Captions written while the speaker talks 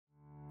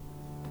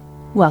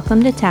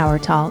Welcome to Tower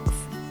Talks.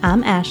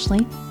 I'm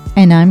Ashley.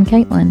 And I'm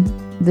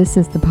Caitlin. This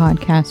is the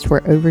podcast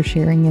where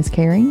oversharing is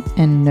caring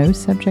and no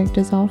subject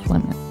is off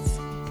limits.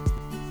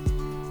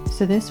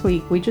 So this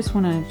week, we just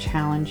want to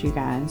challenge you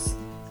guys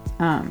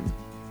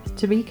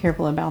to be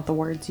careful about the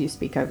words you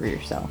speak over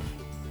yourself.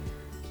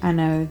 I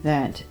know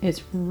that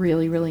it's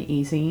really, really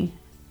easy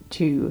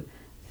to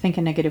think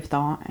a negative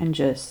thought and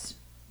just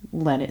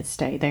let it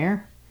stay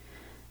there.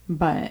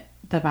 But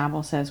the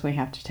Bible says we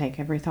have to take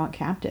every thought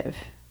captive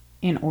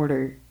in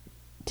order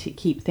to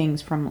keep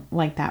things from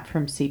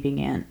seeping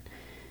in.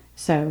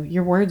 So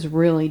your words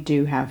really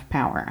do have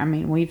power. I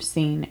mean, we've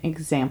seen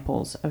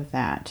examples of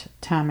that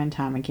time and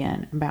time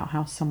again about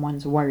how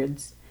someone's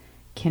words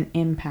can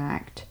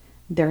impact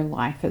their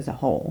life as a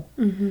whole.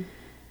 Mm-hmm.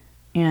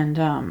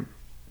 And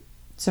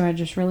so I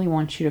just really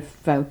want you to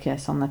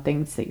focus on the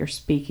things that you're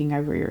speaking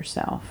over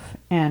yourself.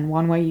 And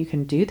one way you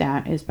can do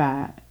that is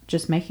by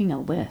just making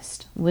a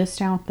list.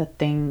 List out the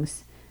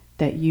things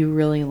that you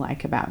really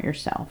like about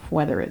yourself,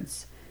 whether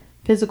it's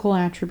physical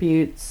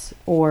attributes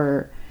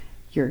or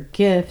your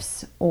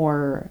gifts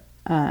or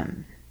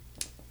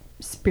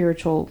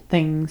spiritual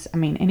things. I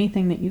mean,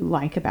 anything that you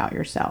like about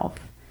yourself.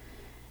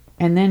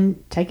 And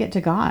then take it to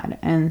God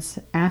and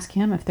ask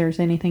Him if there's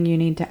anything you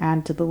need to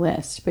add to the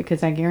list.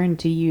 Because I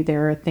guarantee you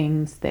there are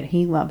things that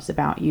He loves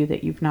about you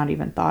that you've not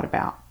even thought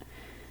about.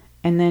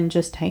 And then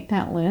just take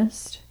that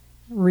list,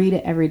 read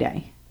it every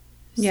day.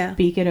 Yeah.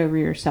 Speak it over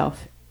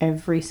yourself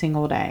every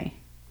single day.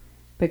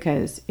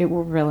 Because it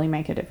will really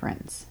make a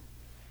difference.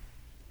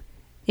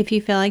 If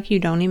you feel like you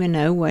don't even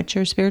know what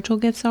your spiritual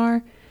gifts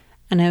are,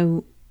 I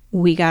know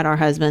we got our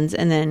husbands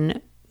and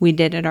then we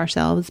did it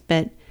ourselves,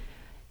 but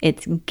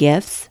it's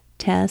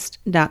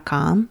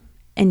giftstest.com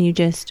and you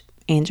just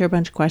answer a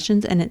bunch of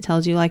questions and it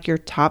tells you like your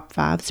top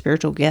 5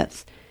 spiritual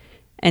gifts.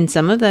 And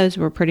some of those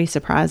were pretty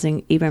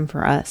surprising even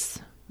for us.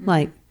 Mm-hmm.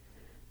 Like,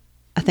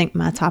 I think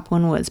my top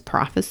one was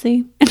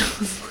prophecy. And I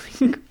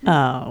was like,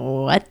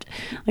 oh, what?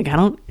 Like, I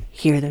don't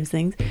hear those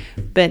things.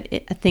 But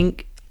I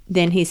think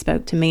then he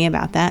spoke to me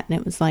about that. And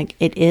it was like,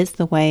 it is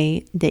the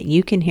way that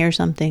you can hear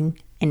something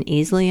and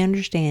easily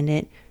understand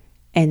it.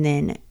 And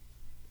then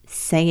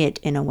say it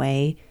in a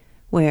way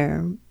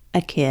where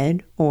a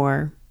kid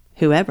or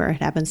whoever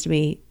it happens to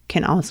be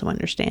can also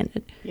understand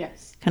it.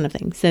 Yes. Kind of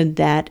thing. So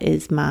that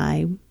is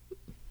my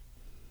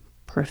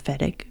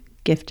prophetic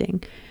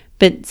gifting.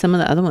 But some of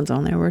the other ones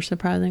on there were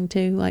surprising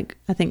too. Like,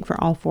 I think for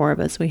all 4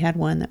 of us, we had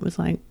one that was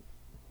like,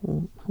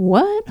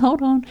 what?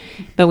 Hold on.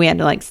 But we had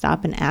to like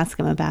stop and ask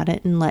him about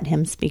it and let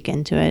him speak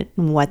into it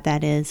and what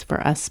that is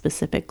for us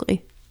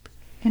specifically.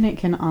 And it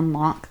can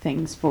unlock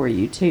things for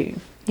you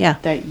too. Yeah.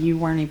 That you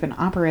weren't even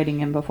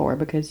operating in before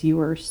because you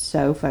were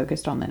so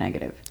focused on the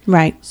negative.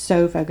 Right.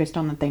 So focused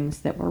on the things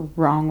that were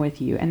wrong with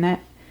you. And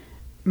that,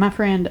 my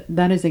friend,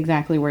 that is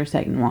exactly where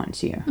Satan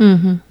wants you.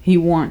 Mm-hmm. He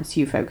wants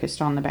you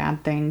focused on the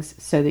bad things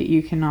so that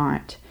you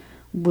cannot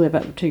live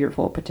up to your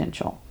full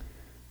potential.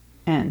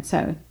 And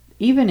so,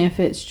 even if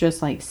it's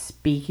just like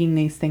speaking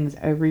these things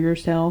over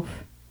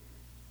yourself,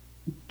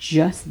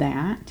 just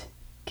that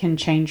can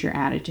change your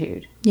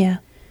attitude. Yeah.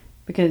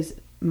 Because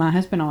my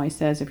husband always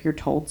says if you're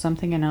told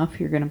something enough,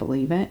 you're going to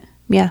believe it.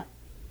 Yeah.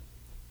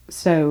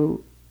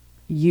 So,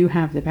 you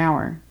have the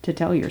power to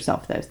tell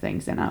yourself those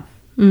things enough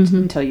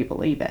until you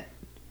believe it.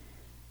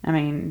 I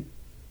mean,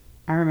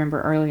 I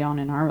remember early on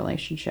in our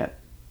relationship,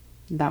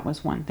 that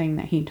was one thing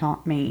that he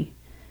taught me.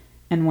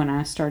 And when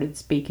I started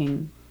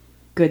speaking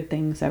good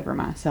things over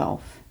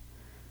myself,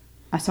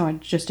 I saw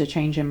just a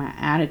change in my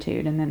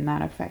attitude, and then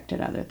that affected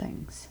other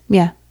things.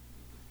 Yeah.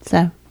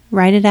 So,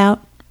 write it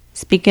out,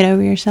 speak it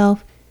over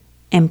yourself,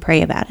 and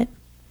pray about it.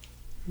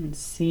 And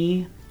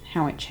see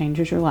how it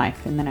changes your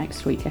life in the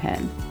next week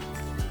ahead.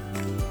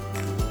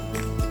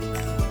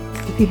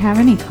 If you have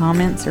any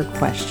comments or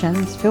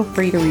questions, feel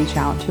free to reach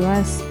out to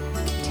us.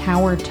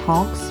 Tower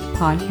Talks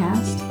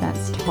Podcast,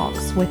 that's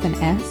Talks with an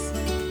S,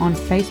 on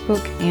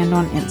Facebook and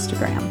on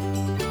Instagram.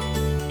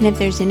 And if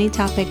there's any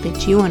topic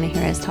that you want to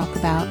hear us talk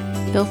about,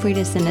 feel free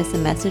to send us a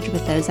message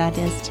with those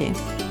ideas too.